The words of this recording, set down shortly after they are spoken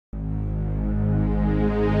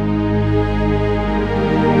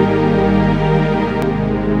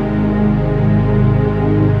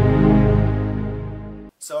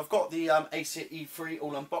got the ACER E3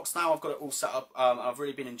 all unboxed now. I've got it all set up. I've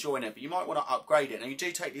really been enjoying it, but you might want to upgrade it. Now you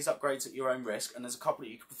do take these upgrades at your own risk, and there's a couple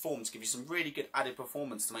that you can perform to give you some really good added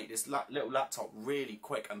performance to make this little laptop really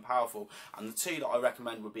quick and powerful. And the two that I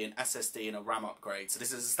recommend would be an SSD and a RAM upgrade. So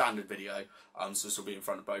this is a standard video, so this will be in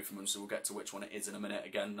front of both of them, so we'll get to which one it is in a minute.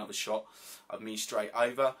 Again, another shot of me straight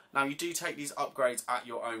over. Now you do take these upgrades at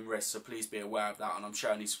your own risk, so please be aware of that, and I'm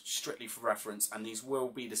showing these strictly for reference, and these will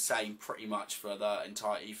be the same pretty much for the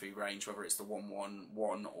entire E3 range, whether it's the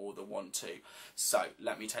 111 or the 12. So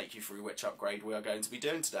let me take you through which upgrade we are going to be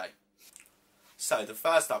doing today. So the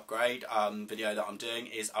first upgrade video that I'm doing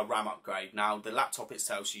is a RAM upgrade. Now the laptop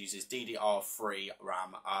itself uses DDR3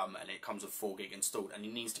 RAM and it comes with 4 gig installed, and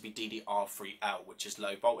it needs to be DDR3L, which is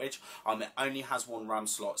low voltage. It only has one RAM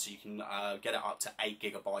slot, so you can get it up to 8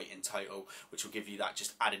 GB in total, which will give you that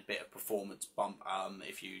just added bit of performance bump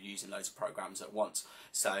if you're using loads of programs at once.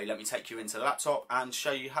 So let me take you into the laptop and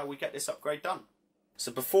show you how we get this upgrade done.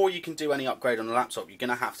 So before you can do any upgrade on the laptop, you're going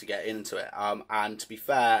to have to get into it, and to be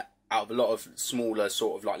fair, out of a lot of smaller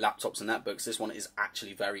sort of like laptops and netbooks, this one is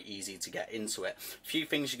actually very easy to get into it. A few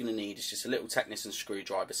things you're going to need is just a little Technician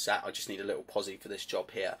screwdriver set. I just need a little posi for this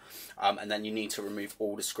job here, and then you need to remove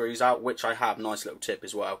all the screws out, which I have. Nice little tip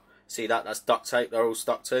as well. See that? That's duct tape. They're all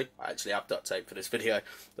stuck to. I actually have duct tape for this video.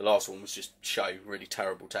 The last one was just really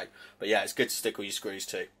terrible tape, but yeah, it's good to stick all your screws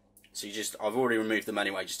to. So I've already removed them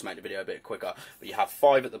anyway, just to make the video a bit quicker. But you have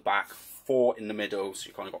 5 at the back, 4 in the middle, so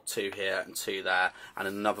you kind of got 2 here and 2 there, and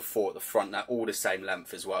another 4 at the front. They're all the same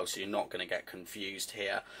length as well, so you're not going to get confused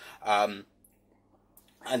here. And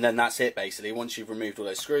then that's it basically. Once you've removed all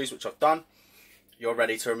those screws, which I've done, you're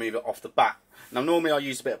ready to remove it off the back. Now normally I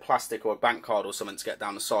use a bit of plastic or a bank card or something to get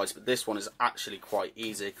down the sides, but this one is actually quite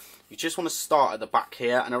easy. You just want to start at the back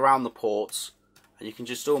here and around the ports, and you can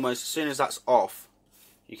just almost, as soon as that's off,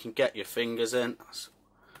 you can get your fingers in. That's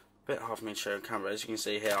a bit hard for me to show on camera. As you can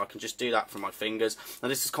see here, I can just do that from my fingers. Now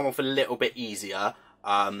this has come off a little bit easier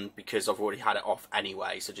because I've already had it off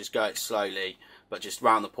anyway, so just go it slowly, but just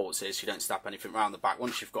round the ports here so you don't snap anything round the back.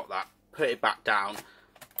 Once you've got that, put it back down,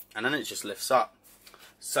 and then it just lifts up.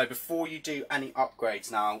 So before you do any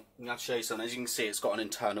upgrades now, I'm going to show you something. As you can see, it's got an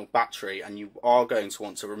internal battery, and you are going to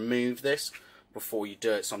want to remove this before you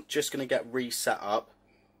do it. So I'm just going to get reset up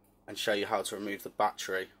and show you how to remove the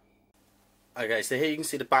battery. Okay, so here you can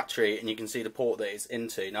see the battery and you can see the port that it's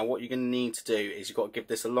into. Now what you're going to need to do is you've got to give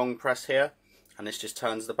this a long press here, and this just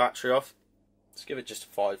turns the battery off. Let's give it just a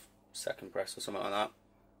 5-second press or something like that.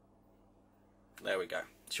 There we go.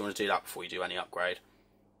 So you want to do that before you do any upgrade.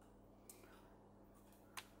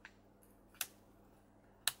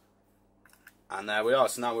 And there we are.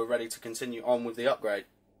 So now we're ready to continue on with the upgrade.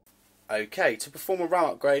 Okay, to perform a RAM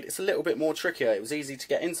upgrade, it's a little bit more trickier. It was easy to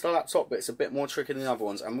get into the laptop, but it's a bit more tricky than the other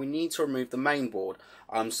ones, and we need to remove the main board.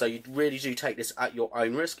 So you really do take this at your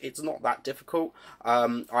own risk. It's not that difficult. I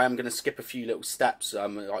am going to skip a few little steps,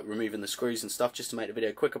 like removing the screws and stuff, just to make the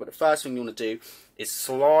video quicker. But the first thing you want to do is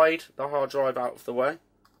slide the hard drive out of the way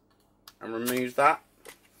and remove that,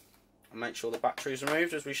 and make sure the battery is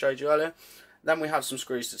removed, as we showed you earlier. Then we have some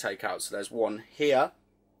screws to take out. So there's one here.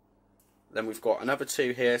 Then we've got another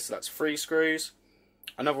 2 here, so that's 3 screws.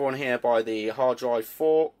 Another one here by the hard drive,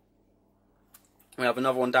 4. We have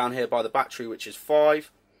another one down here by the battery, which is 5.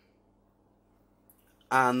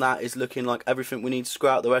 And that is looking like everything we need to screw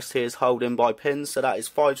out. The rest here is held in by pins, so that is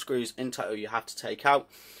 5 screws in total you have to take out.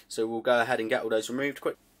 So we'll go ahead and get all those removed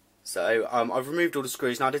quick. So I've removed all the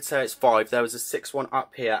screws. Now I did say it's 5. There was a 6th one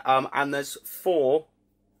up here, and there's 4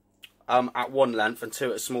 at one length and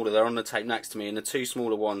 2 at smaller. They're on the tape next to me, and the 2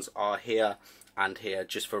 smaller ones are here and here,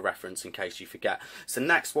 just for reference in case you forget. So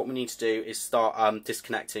next what we need to do is start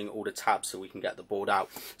disconnecting all the tabs so we can get the board out.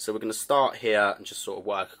 So we're going to start here and just sort of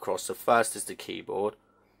work across. So first is the keyboard.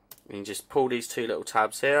 We can just pull these 2 little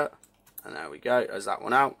tabs here, and there we go, there's that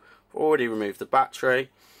one out. We've already removed the battery.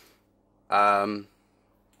 So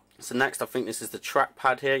next I think this is the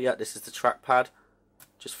trackpad here. Yeah, this is the trackpad.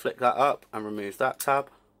 Just flick that up and remove that tab.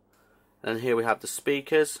 And here we have the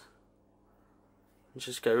speakers. And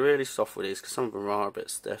just go really soft with these because some of them are a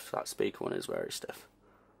bit stiff. That speaker one is very stiff.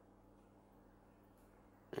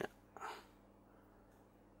 Yeah.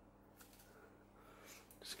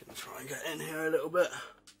 Just going to try and get in here a little bit.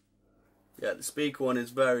 Yeah, the speaker one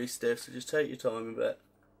is very stiff, so just take your time a bit.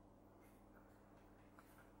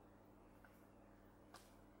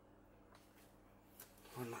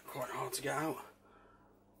 I find that quite hard to get out.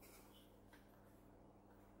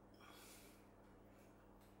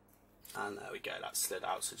 And there we go, that's slid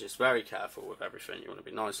out. So just very careful with everything. You want to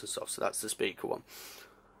be nice and soft. So that's the speaker one.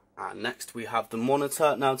 And next we have the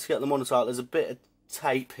monitor. Now to get the monitor out, there's a bit of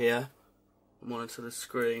tape here monitor the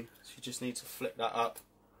screen. So you just need to flip that up.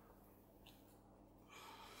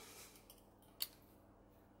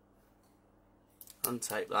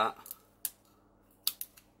 Untape that.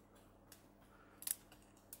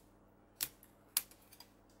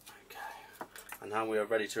 Okay. And now we are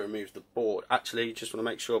ready to remove the board. Actually, you just want to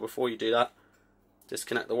make sure before you do that,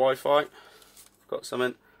 disconnect the Wi-Fi. I've got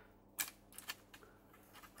something.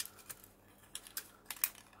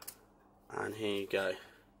 And here you go.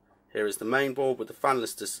 Here is the main board with the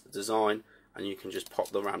fanless design, and you can just pop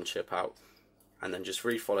the RAM chip out and then just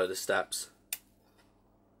re-follow the steps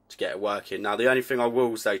to get it working. Now the only thing I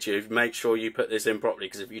will say to you, make sure you put this in properly,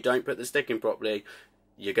 because if you don't put the stick in properly,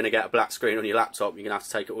 you're going to get a black screen on your laptop. You're going to have to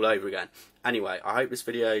take it all over again. Anyway, I hope this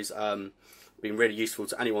video's been really useful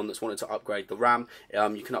to anyone that's wanted to upgrade the RAM.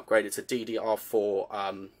 You can upgrade it to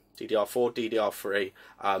DDR4, DDR3,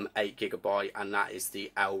 8GB, and that is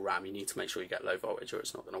the L RAM. You need to make sure you get low voltage or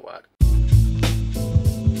it's not going to work.